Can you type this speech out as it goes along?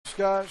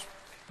guys,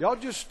 y'all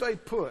just stay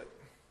put.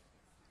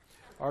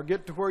 Or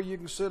get to where you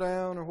can sit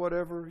down or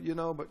whatever,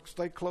 but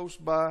stay close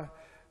by.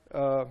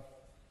 If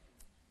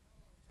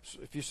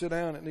you sit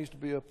down, it needs to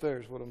be up there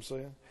is what I'm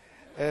saying.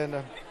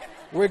 And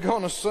we're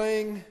going to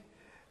sing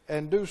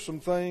and do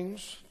some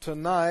things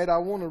tonight. I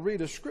want to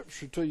read a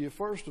scripture to you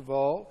first of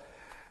all.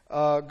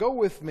 Go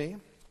with me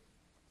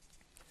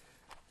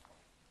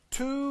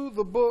to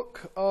the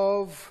book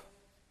of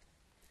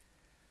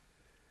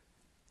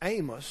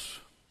Amos.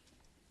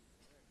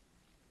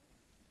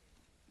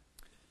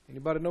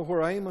 Anybody know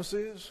where Amos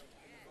is?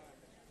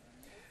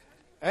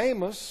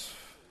 Amos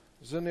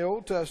is in the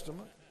Old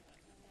Testament.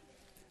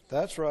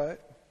 That's right.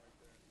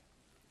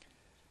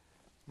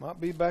 Might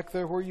be back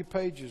there where your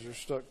pages are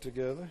stuck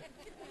together.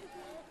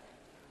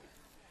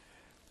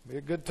 Be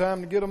a good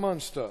time to get them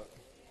unstuck.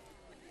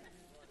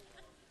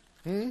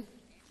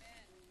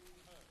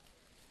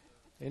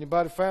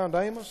 Anybody found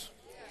Amos?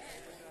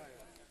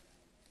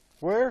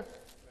 Where?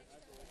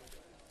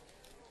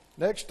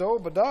 Next to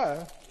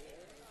Obadiah.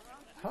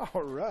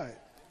 All right.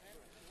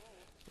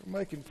 We're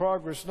making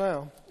progress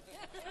now.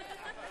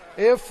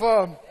 If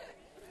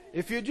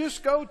you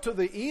just go to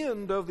the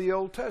end of the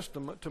Old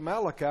Testament, to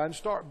Malachi, and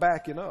start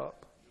backing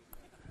up,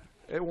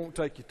 it won't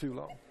take you too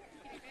long.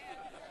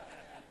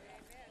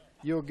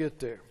 You'll get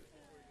there.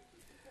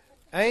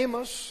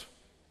 Amos,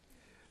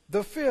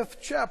 the 5th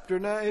chapter.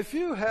 Now, if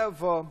you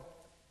have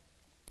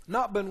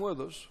not been with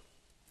us,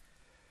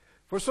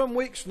 for some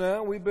weeks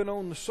now, we've been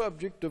on the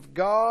subject of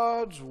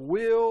God's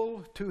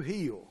will to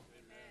heal.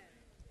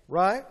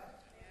 Right?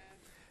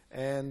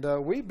 And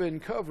we've been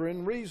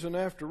covering reason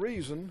after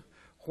reason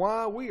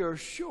why we are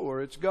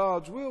sure it's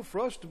God's will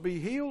for us to be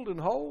healed and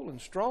whole and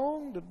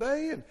strong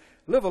today and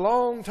live a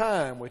long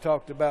time, we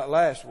talked about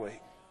last week.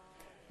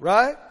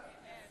 Right?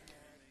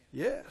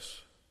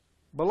 Yes.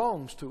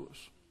 Belongs to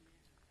us.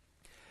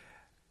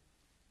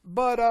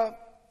 But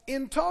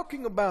in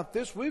talking about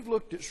this, we've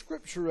looked at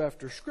Scripture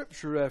after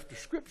Scripture after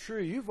Scripture.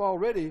 You've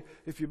already,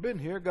 if you've been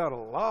here, got a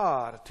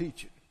lot of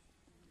teaching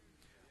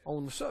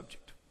on the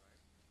subject.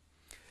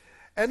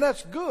 And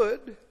that's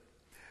good,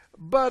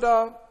 but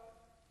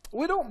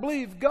we don't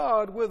believe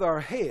God with our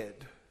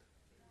head.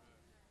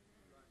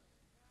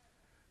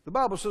 The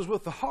Bible says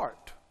with the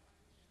heart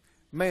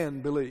man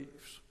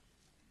believes.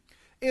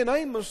 In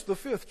Amos, the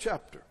 5th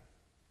chapter,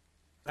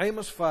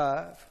 Amos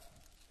 5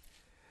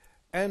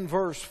 and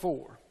verse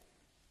 4.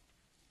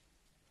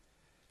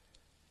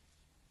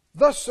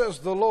 Thus says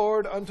the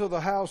Lord unto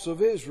the house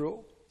of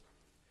Israel,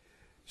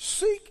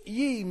 seek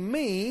ye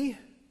me,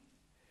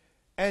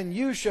 and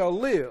you shall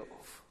live.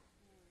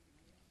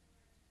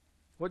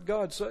 What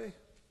God say?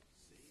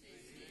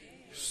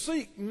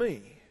 Seek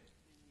me,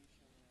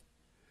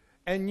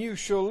 and you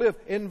shall live.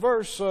 In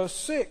verse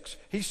 6,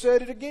 he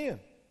said it again.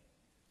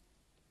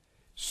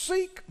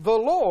 Seek the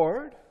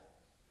Lord,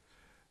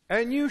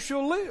 and you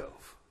shall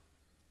live.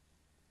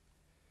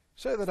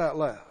 Say that out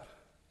loud.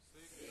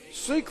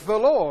 Seek the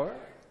Lord,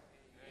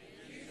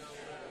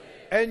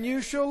 and you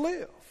shall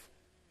live.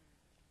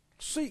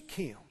 Seek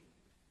Him.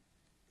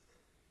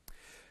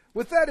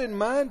 With that in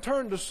mind,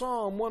 turn to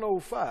Psalm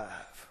 105.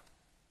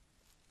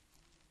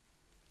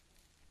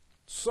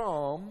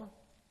 Psalm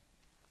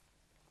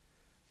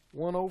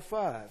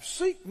 105.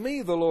 Seek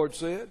me, the Lord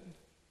said,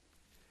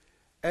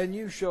 and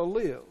you shall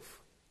live.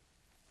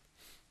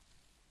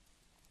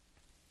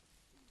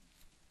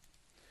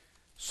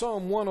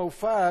 Psalm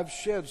 105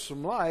 sheds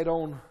some light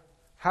on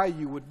how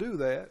you would do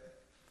that,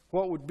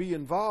 what would be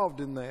involved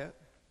in that.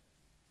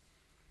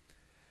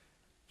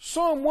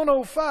 Psalm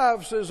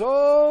 105 says,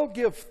 oh,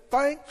 give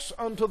thanks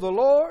unto the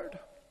Lord,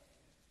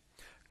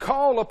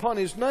 call upon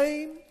His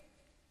name,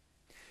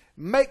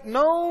 make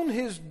known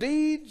His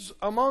deeds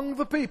among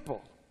the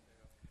people.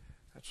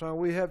 That's how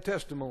we have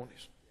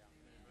testimonies.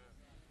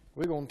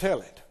 We're going to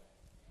tell it,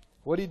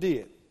 what He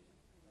did.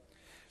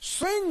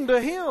 Sing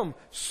to Him,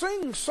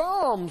 sing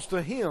psalms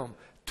to Him.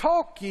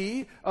 Talk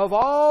ye of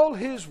all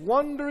His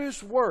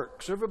wondrous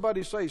works.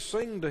 Everybody say,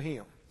 sing to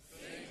Him.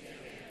 Sing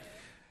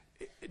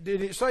to Him.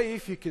 Did it say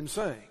if you can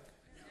sing?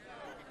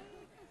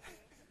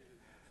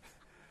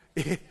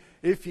 No.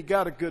 If you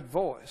got a good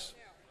voice.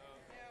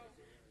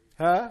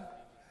 Huh?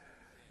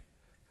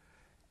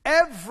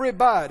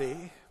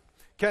 Everybody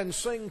can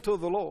sing to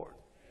the Lord.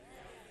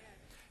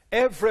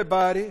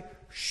 Everybody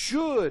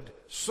should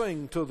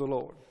sing to the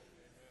Lord.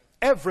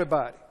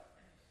 Everybody.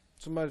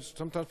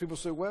 Sometimes people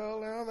say,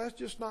 well, now that's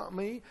just not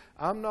me.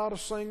 I'm not a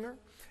singer.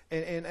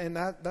 And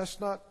that's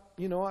not,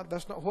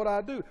 that's not what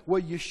I do. Well,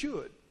 you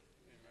should.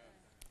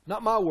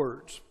 Not my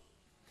words.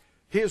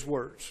 His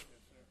words.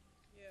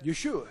 You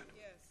should.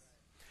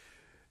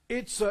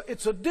 It's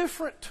a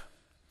different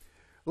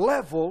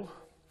level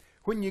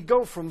when you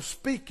go from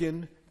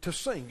speaking to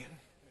singing.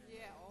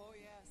 Yeah. Oh,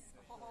 yes.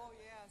 Oh,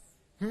 yes.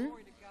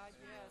 Glory to God,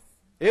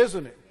 yes.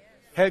 Isn't it? Yes.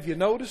 Have you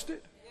noticed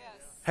it?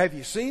 Yes. Have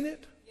you seen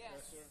it?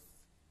 Yes.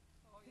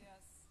 Oh, yes.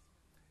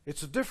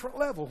 It's a different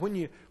level when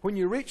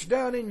you reach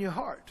down in your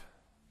heart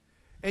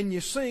and you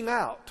sing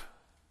out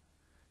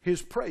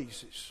His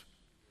praises.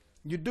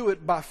 You do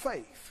it by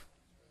faith.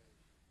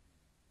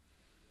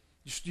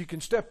 You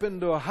can step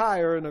into a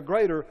higher and a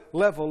greater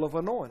level of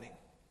anointing.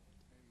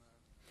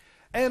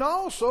 And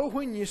also,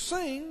 when you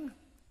sing,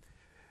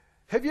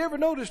 have you ever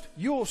noticed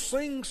you'll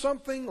sing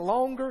something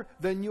longer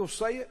than you'll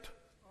say it?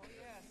 Oh,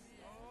 yes.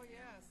 Oh,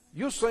 yes.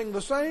 You'll sing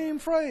the same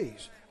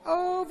phrase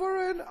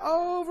over and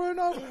over and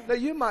over. Now,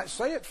 you might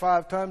say it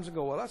 5 times and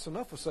go, well, that's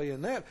enough of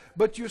saying that.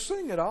 But you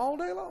sing it all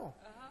day long.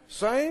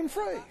 Same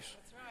phrase.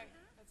 That's right.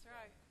 That's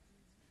right.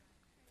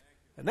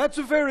 And that's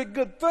a very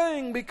good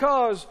thing,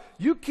 because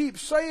you keep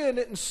saying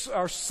it,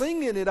 or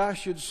singing it, I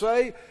should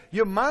say,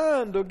 your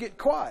mind will get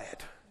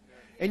quiet.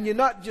 And you're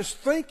not just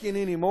thinking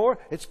anymore,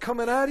 it's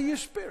coming out of your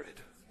spirit.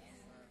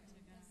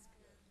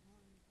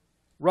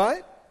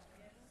 Right?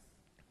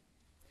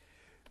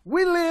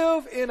 We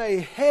live in a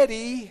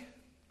heady,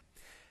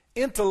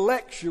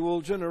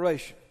 intellectual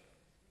generation.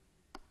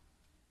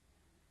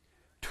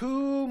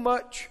 Too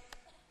much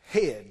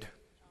head.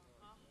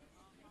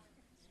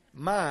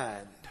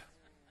 Mind.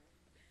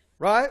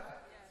 Right?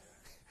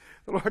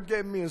 The Lord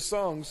gave me a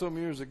song some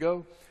years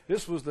ago.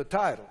 This was the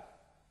title.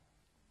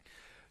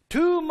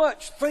 Too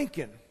much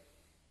thinking,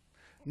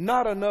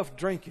 not enough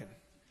drinking.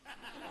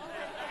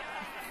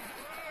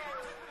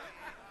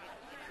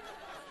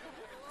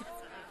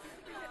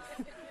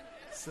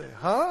 Say,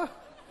 huh?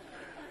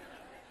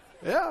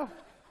 Yeah.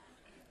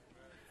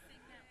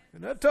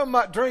 We're not talking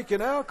about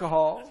drinking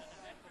alcohol.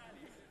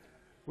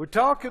 We're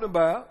talking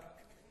about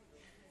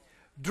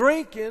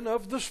drinking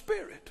of the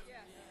Spirit.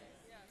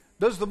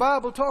 Does the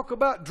Bible talk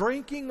about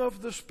drinking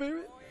of the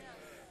Spirit?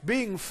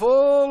 Being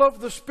full of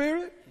the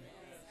Spirit?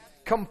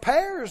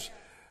 Compares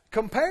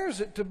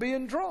it to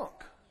being drunk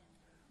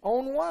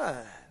on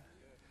wine.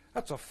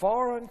 That's a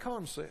foreign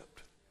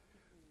concept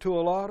to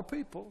a lot of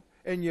people,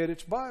 and yet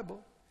it's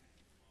Bible.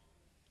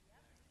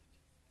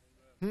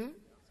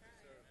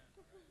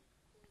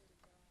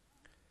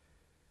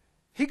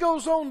 He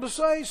goes on to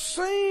say,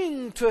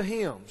 sing to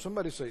Him.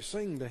 Somebody say,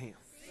 sing to Him.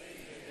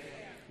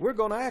 We're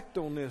going to act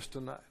on this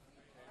tonight.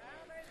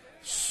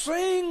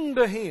 Sing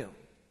to Him.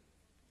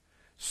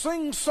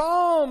 Sing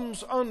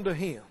psalms unto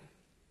Him.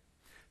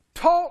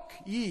 Talk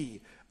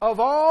ye of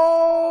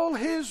all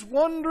His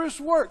wondrous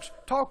works.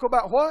 Talk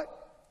about what?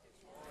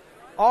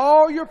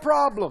 All your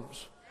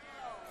problems.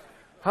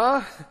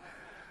 Huh?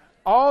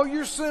 All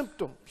your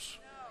symptoms.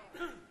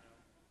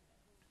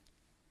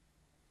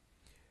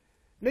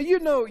 Now, you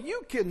know,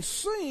 you can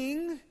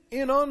sing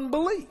in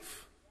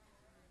unbelief.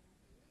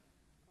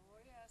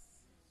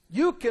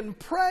 You can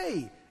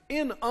pray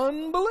in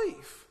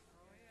unbelief.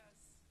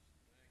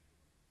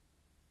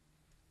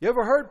 You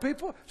ever heard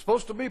people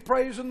supposed to be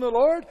praising the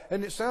Lord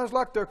and it sounds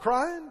like they're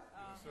crying?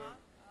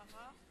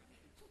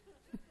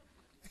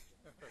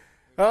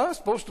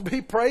 Supposed to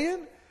be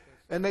praying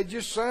and they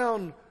just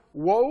sound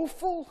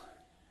woeful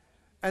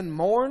and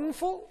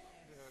mournful?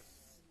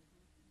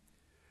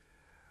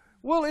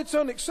 Well, it's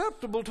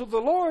unacceptable to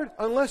the Lord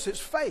unless it's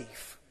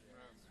faith.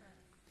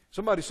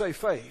 Somebody say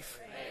faith.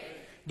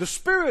 The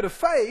spirit of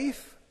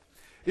faith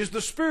is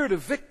the spirit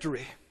of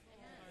victory.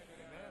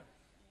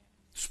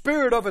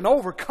 Spirit of an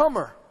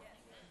overcomer.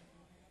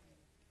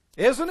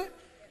 Isn't it?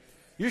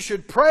 You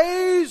should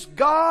praise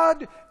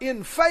God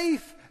in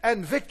faith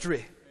and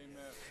victory.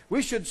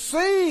 We should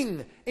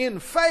sing in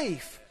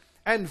faith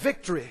and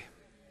victory.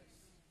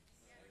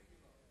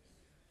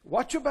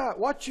 Watch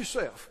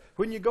yourself.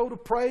 When you go to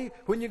pray,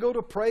 when you go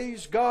to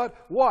praise God,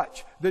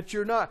 watch that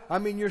you're not,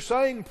 you're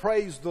saying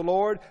praise the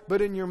Lord,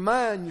 but in your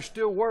mind you're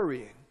still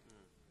worrying.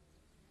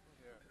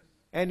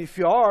 And if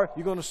you are,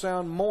 you're going to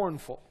sound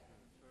mournful.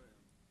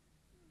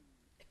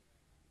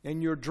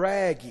 And you're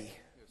draggy.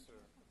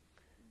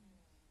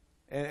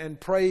 And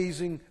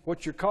praising,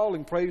 what you're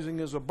calling praising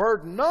is a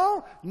burden.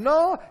 No,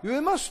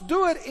 you must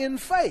do it in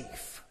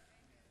faith.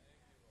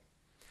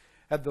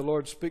 Had the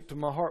Lord speak to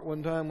my heart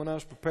one time when I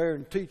was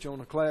preparing to teach on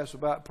a class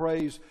about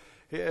praise.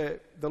 The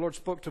Lord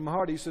spoke to my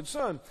heart. He said,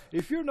 son,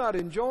 if you're not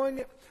enjoying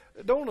it,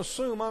 don't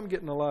assume I'm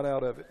getting a lot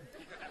out of it.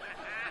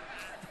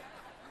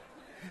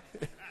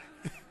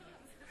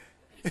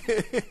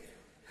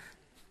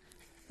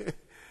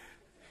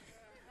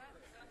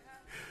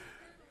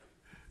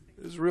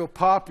 It's real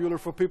popular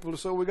for people to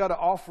say, we got to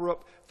offer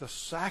up the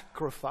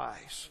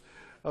sacrifice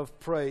of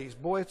praise.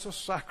 Boy, it's a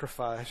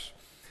sacrifice,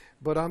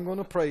 but I'm going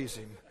to praise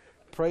Him.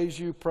 Praise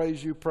you,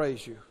 praise you,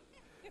 praise you.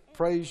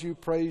 Praise you,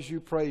 praise you,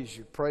 praise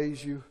you.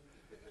 Praise you,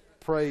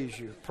 praise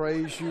you,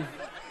 praise you.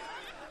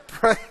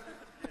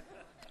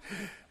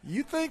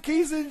 You think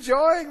He's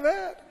enjoying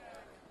that?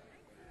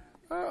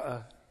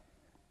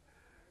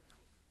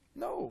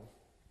 No.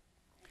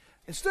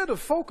 Instead of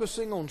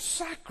focusing on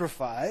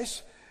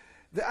sacrifice,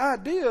 the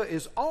idea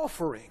is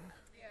offering.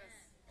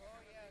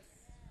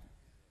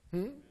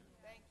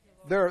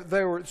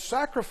 There were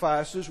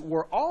sacrifices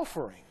were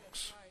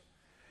offerings.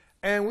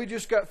 And we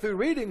just got through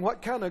reading,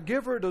 what kind of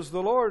giver does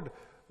the Lord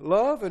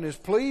love and is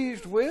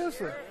pleased with?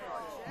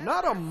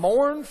 Not a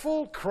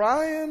mournful,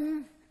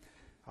 crying,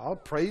 I'll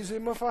praise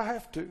Him if I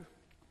have to.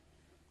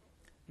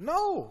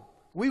 No.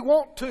 We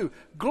want to.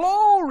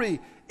 Glory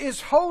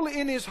is holy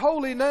in His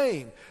holy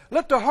name.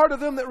 Let the heart of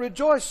them that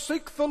rejoice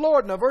seek the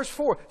Lord. Now verse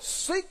 4.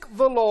 Seek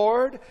the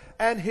Lord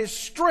and His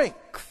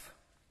strength.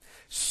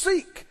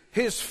 Seek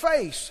His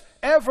face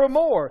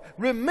evermore.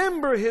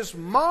 Remember His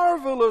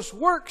marvelous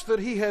works that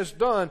He has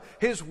done,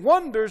 His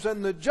wonders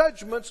and the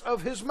judgments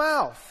of His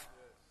mouth.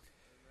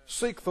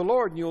 Seek the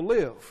Lord and you'll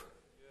live.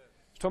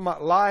 It's talking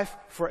about life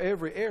for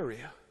every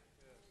area.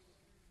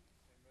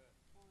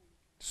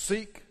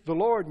 Seek the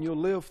Lord and you'll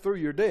live through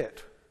your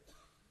debt.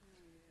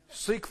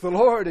 Seek the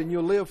Lord and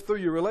you'll live through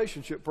your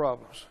relationship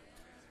problems.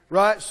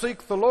 Right?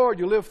 Seek the Lord,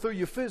 you'll live through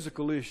your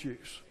physical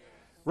issues.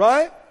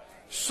 Right?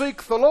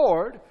 Seek the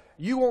Lord,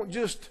 you won't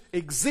just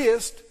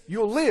exist,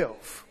 you'll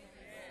live.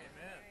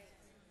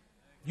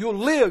 You'll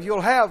live,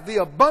 you'll have the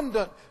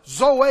abundant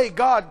Zoe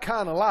God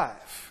kind of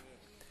life.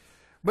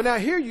 But now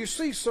here you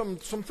see some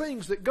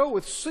things that go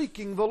with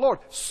seeking the Lord.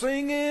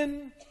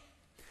 Singing,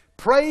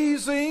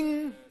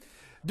 praising,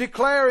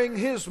 declaring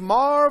His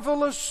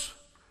marvelous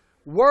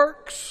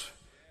works,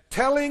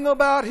 telling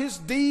about His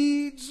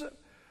deeds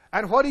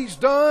and what He's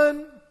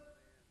done.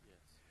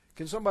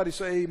 Can somebody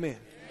say amen?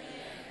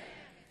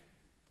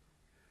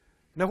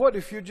 Now what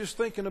if you're just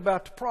thinking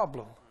about the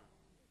problem?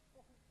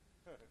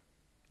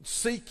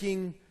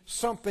 Seeking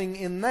something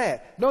in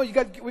that. No, we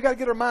got to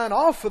get our mind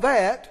off of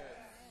that.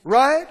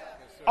 Right?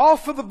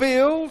 Off of the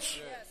bills.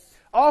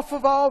 Off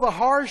of all the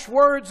harsh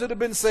words that have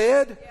been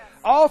said.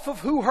 Off of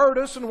who hurt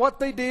us and what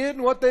they did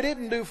and what they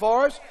didn't do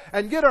for us.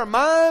 And get our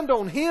mind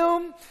on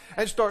Him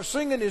and start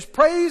singing His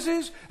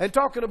praises and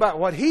talking about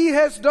what He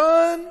has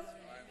done.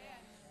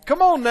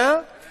 Come on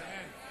now.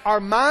 Our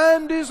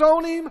mind is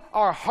on Him.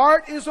 Our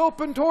heart is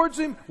open towards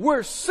Him.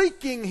 We're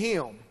seeking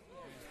Him.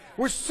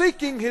 We're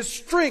seeking His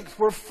strength.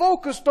 We're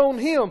focused on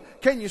Him.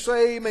 Can you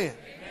say amen?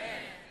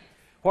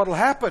 What'll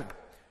happen?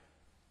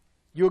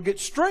 You'll get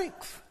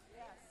strength.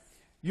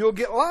 You'll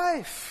get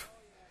life.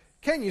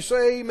 Can you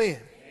say amen?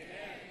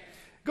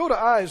 Go to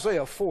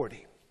Isaiah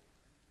 40.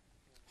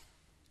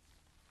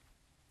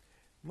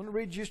 I'm going to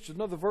read just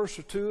another verse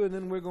or two and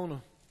then we're going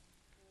to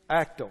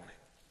act on it.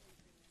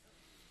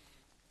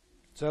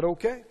 Is that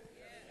okay?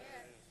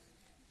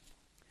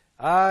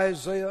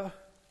 Isaiah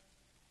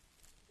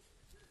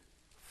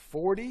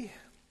 40.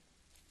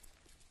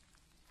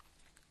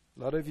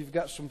 A lot of you have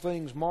got some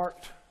things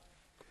marked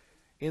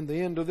in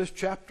the end of this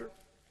chapter.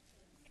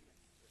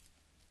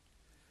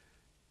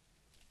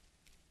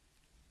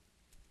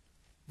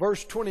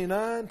 Verse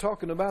 29,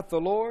 talking about the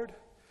Lord.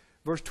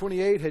 Verse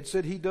 28 had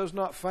said He does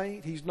not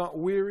faint, He's not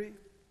weary.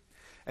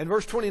 And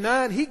verse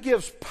 29, He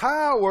gives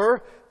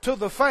power to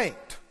the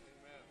faint.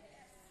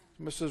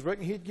 Somebody says,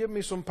 reckon He'd give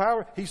me some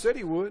power? He said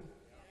He would.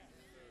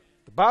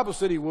 The Bible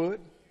said He would.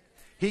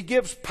 He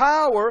gives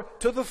power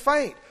to the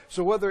faint.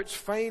 So whether it's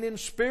faint in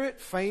spirit,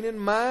 faint in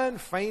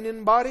mind, faint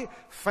in body,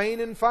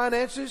 faint in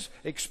finances,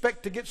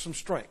 expect to get some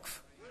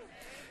strength.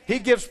 He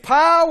gives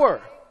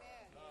power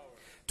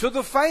to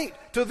the faint,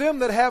 to them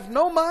that have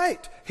no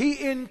might.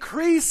 He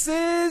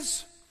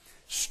increases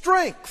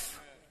strength.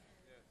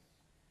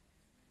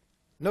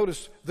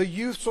 Notice, the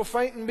youth shall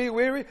faint and be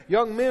weary.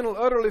 Young men will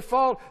utterly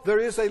fall. There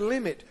is a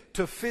limit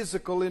to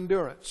physical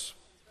endurance.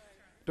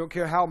 Don't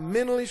care how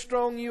mentally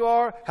strong you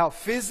are, how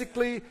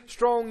physically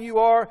strong you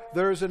are,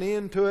 there's an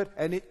end to it,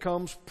 and it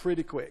comes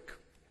pretty quick.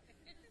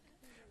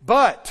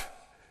 But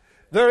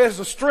there is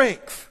a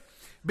strength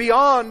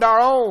beyond our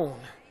own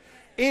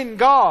in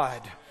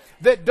God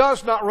that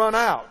does not run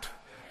out,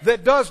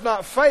 that does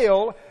not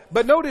fail.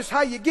 But notice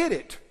how you get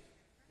it.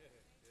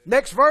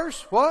 Next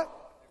verse, what?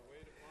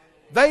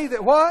 They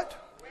that what?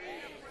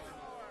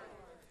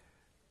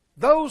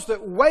 Those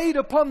that wait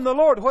upon the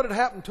Lord, what had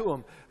happened to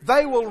them?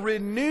 They will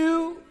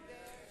renew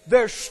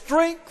their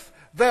strength.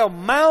 They'll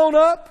mount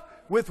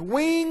up with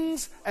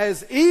wings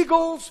as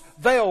eagles.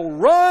 They'll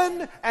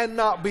run and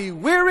not be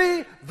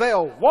weary.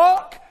 They'll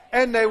walk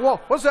and they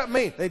walk. What does that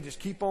mean? They just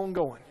keep on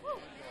going.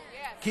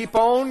 Keep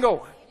on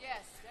going.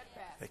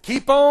 They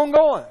keep on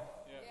going.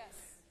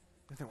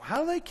 They think, well,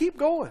 how do they keep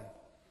going?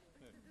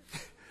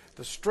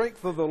 The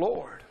strength of the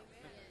Lord.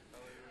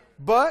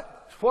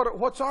 But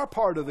what's our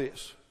part of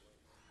this?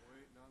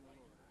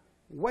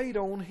 Wait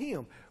on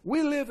Him.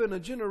 We live in a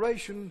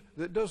generation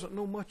that doesn't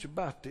know much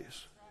about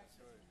this.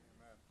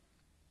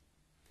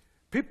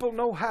 People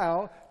know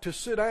how to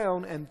sit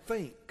down and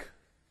think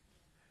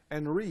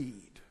and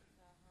read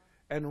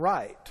and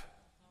write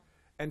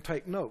and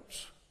take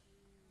notes.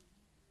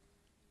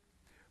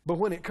 But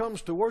when it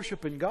comes to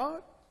worshiping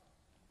God,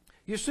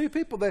 you see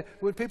people that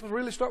when people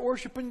really start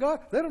worshiping God,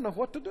 they don't know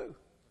what to do.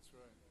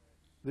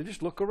 They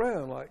just look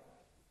around like,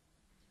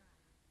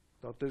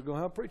 thought they was going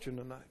to have preaching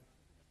tonight.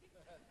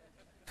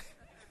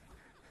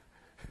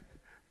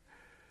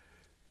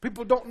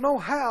 People don't know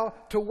how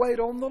to wait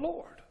on the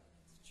Lord.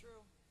 It's true.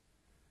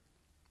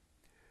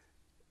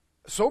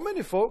 So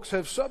many folks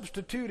have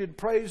substituted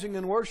praising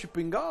and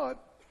worshiping God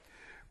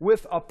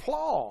with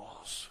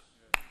applause.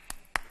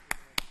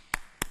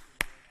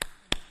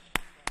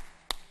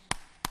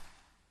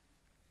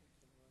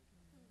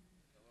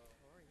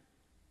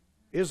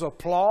 Is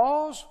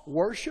applause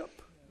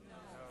worship?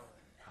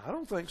 I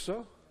don't think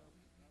so.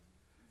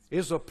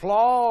 Is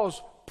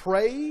applause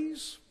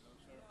praise?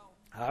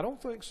 I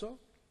don't think so.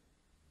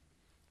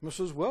 It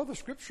says, well, the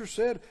Scripture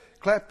said,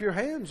 clap your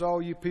hands,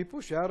 all you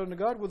people, shout unto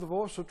God with a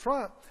voice of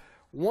triumph.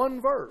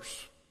 One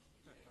verse.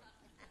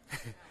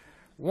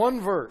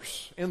 One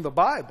verse in the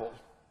Bible.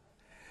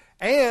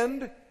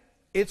 And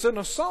it's in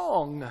a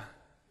song.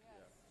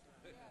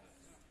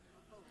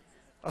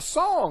 A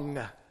song.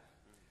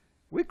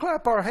 We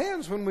clap our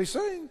hands when we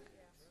sing.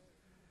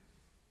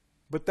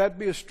 But that'd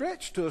be a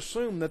stretch to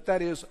assume that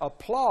that is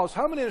applause.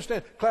 How many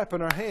understand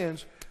clapping our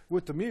hands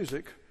with the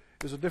music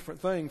is a different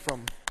thing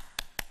from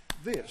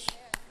this?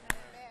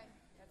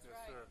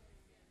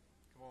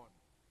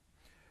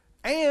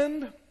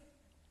 And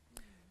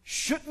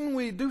shouldn't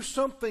we do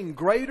something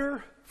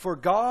greater for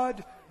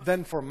God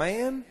than for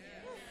man?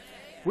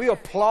 We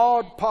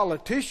applaud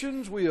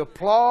politicians. We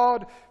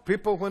applaud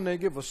people when they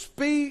give a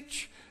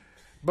speech.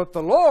 But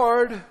the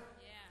Lord,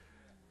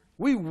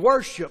 we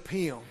worship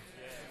Him.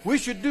 We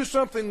should do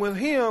something with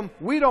Him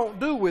we don't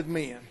do with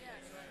men.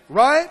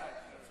 Right?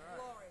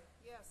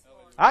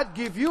 I'd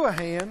give you a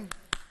hand,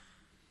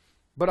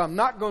 but I'm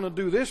not going to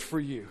do this for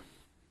you.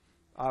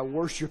 I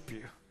worship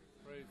you.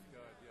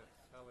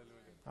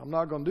 I'm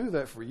not going to do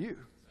that for you.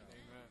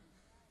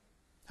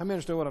 How many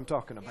understand what I'm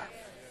talking about?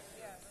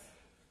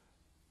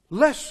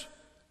 Let's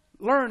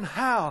learn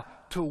how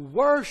to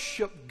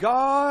worship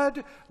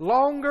God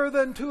longer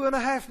than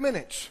 2.5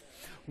 minutes.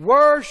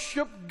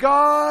 Worship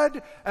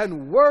God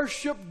and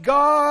worship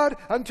God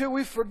until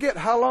we forget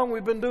how long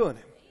we've been doing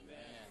it.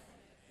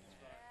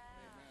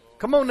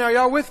 Come on now,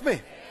 y'all with me?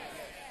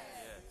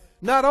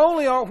 Not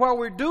only while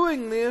we're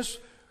doing this,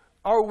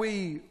 are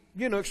we,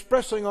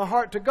 expressing our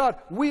heart to God,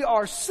 we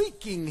are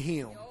seeking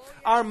Him.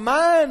 Our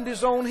mind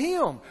is on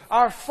Him.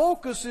 Our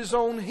focus is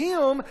on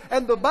Him.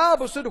 And the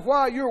Bible said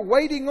while you're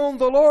waiting on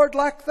the Lord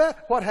like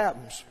that, what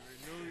happens?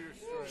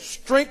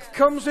 Strength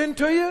comes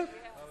into you.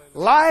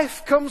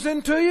 Life comes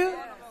into you.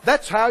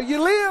 That's how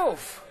you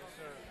live.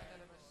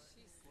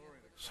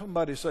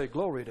 Somebody say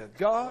glory to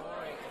God.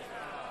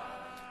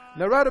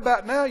 Now right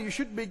about now you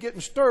should be getting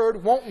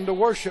stirred wanting to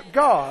worship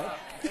God.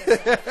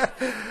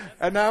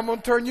 And now I'm going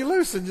to turn you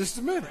loose in just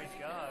a minute.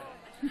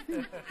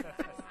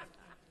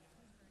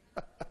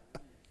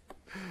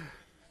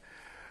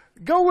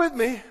 Go with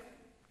me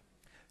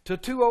to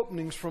 2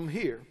 openings from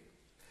here.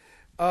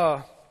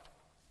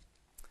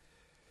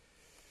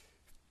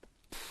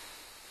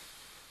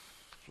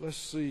 Let's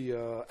see,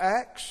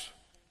 Acts,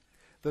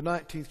 the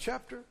 19th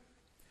chapter,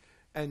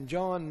 and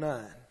John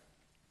 9.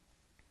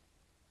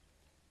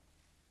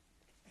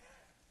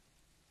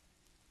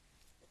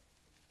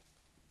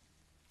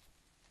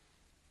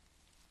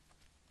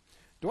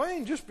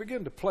 Dwayne, just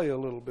begin to play a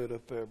little bit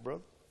up there,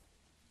 brother.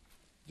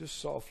 Just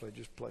softly,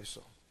 just play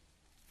some.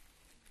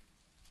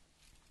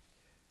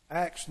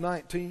 Acts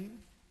 19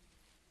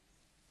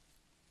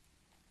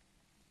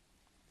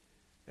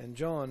 and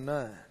John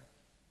 9.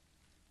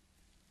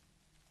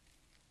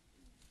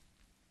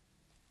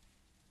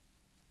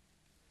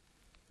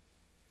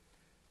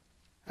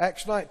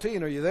 Acts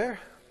 19, are you there?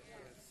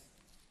 Yes.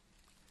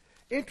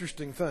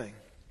 Interesting thing.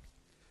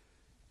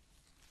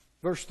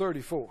 Verse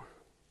 34.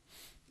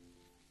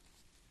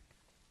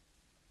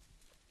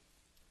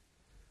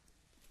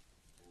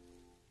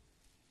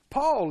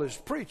 Paul is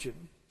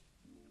preaching.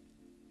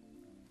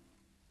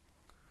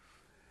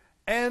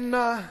 And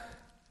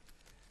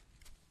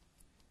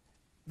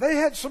they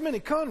had so many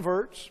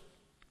converts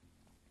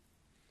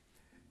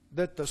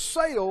that the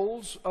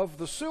sales of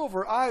the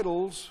silver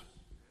idols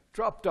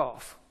dropped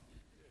off.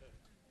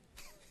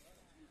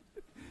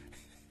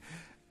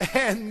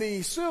 And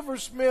the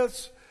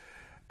silversmiths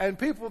and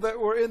people that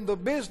were in the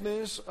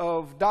business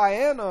of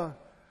Diana,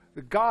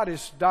 the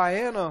goddess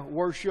Diana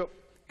worship,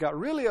 got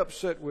really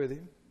upset with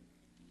him.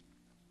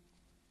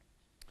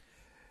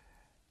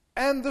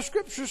 And the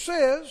Scripture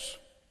says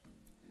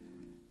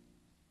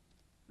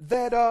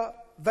that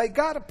they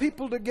got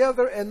people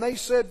together and they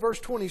said, verse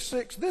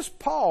 26, this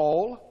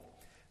Paul,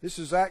 this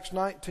is Acts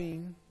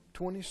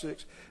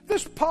 19:26,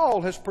 this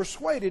Paul has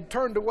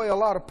turned away a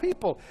lot of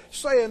people,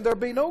 saying there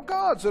be no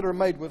gods that are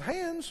made with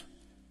hands.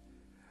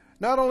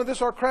 Not only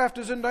this, our craft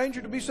is in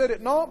danger to be set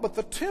at naught, but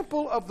the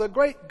temple of the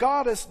great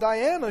goddess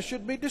Diana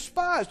should be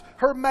despised.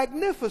 Her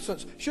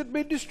magnificence should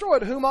be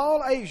destroyed, whom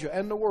all Asia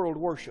and the world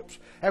worships.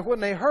 And when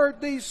they heard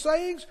these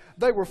sayings,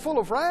 they were full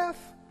of wrath.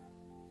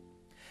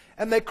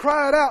 And they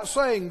cried out,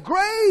 saying,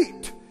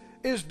 great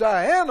is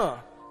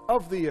Diana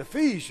of the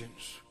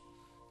Ephesians.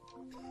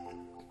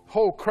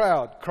 Whole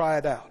crowd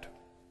cried out.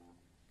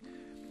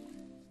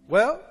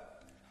 Well,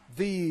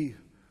 the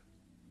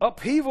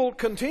upheaval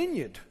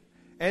continued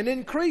and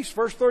increased.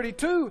 Verse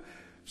 32,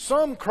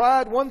 some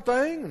cried one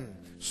thing and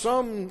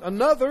some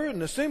another,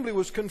 and the assembly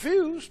was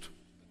confused.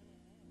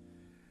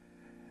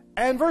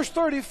 And verse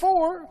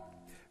 34,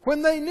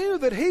 when they knew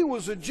that he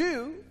was a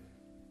Jew,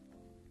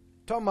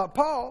 talking about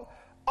Paul,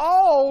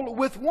 all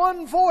with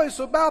one voice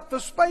about the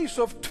space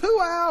of 2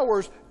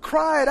 hours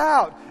cried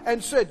out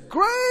and said,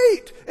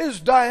 "Great is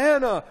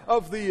Diana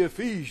of the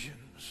Ephesians."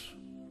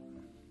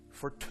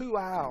 For 2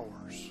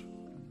 hours,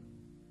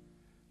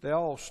 they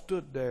all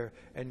stood there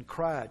and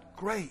cried,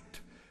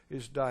 "Great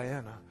is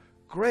Diana.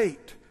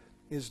 Great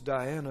is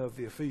Diana of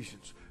the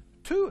Ephesians."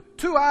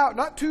 2 hours,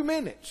 not 2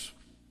 minutes.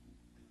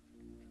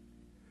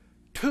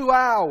 2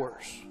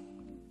 hours.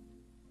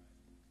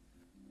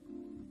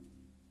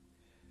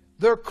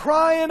 They're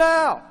crying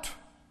out,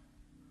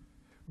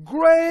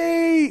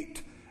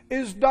 "Great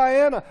is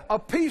Diana," a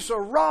piece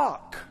of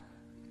rock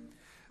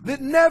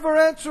that never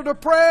answered a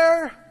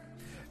prayer,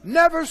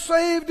 never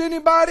saved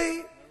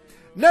anybody,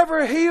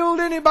 never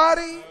healed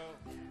anybody,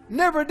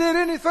 never did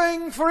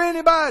anything for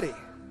anybody.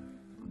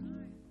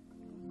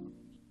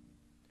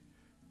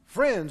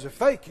 Friends, if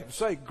they can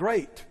say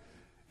great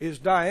is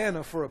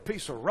Diana for a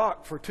piece of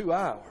rock for 2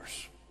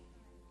 hours,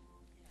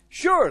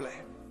 surely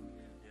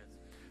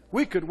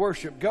we could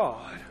worship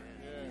God,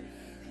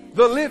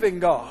 the living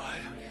God,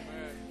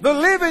 the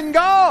living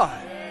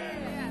God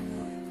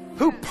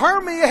who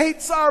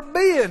permeates our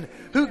being,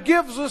 who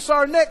gives us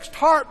our next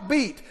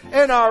heartbeat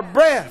and our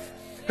breath,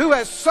 who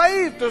has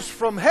saved us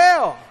from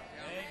hell.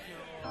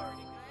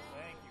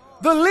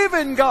 The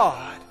living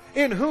God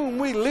in whom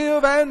we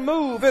live and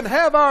move and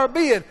have our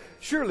being.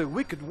 Surely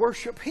we could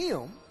worship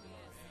Him,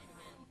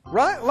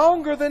 right?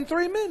 Longer than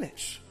 3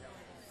 minutes.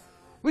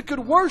 We could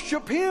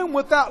worship Him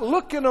without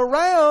looking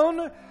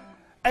around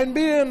and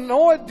being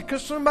annoyed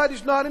because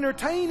somebody's not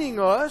entertaining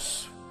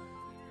us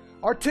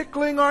or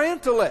tickling our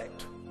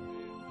intellect.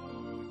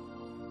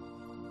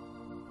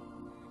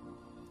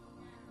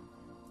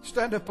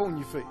 Stand up on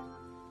your feet.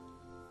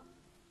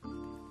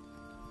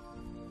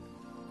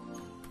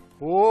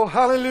 Oh,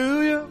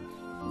 hallelujah.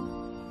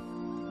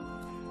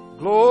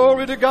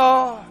 Glory to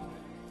God.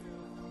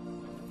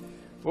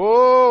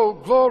 Oh,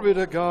 glory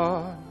to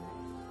God.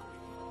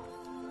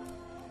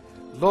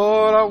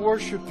 Lord, I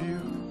worship You.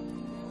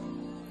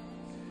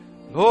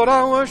 Lord,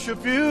 I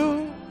worship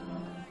You.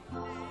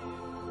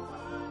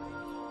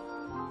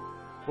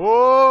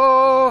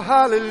 Oh,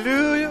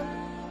 hallelujah.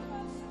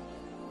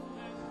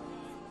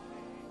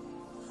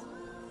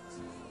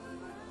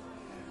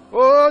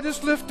 Oh,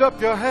 just lift up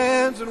your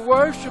hands and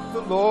worship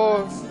the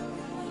Lord.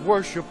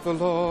 Worship the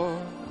Lord.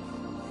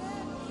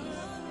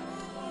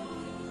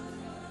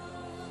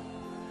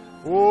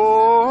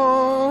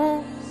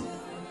 Oh,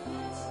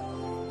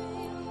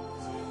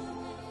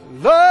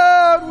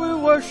 Lord, we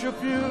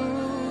worship You.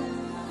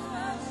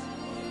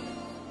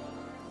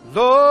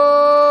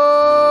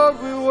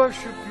 Lord, we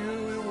worship You.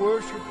 We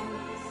worship You.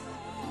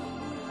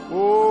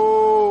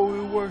 Oh, we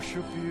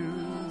worship You.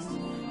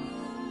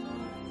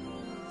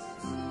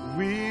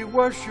 We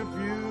worship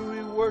You.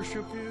 We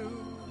worship You.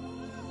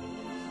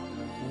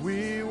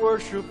 We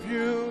worship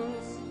You.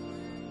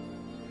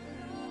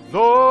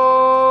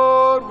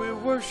 Lord, we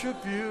worship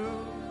You.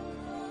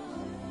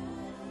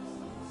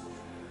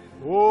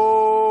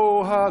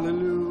 Oh,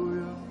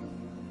 hallelujah.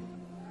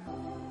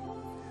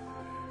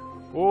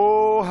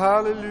 Oh,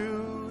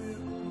 hallelujah.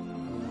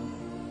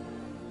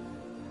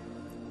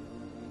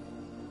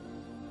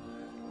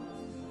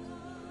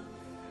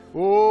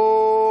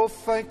 Oh,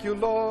 thank You,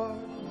 Lord.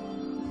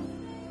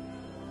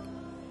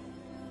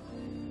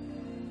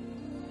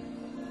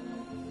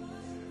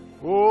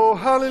 Oh,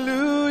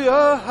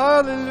 hallelujah,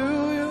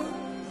 hallelujah.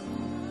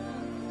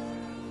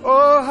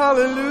 Oh,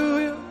 hallelujah.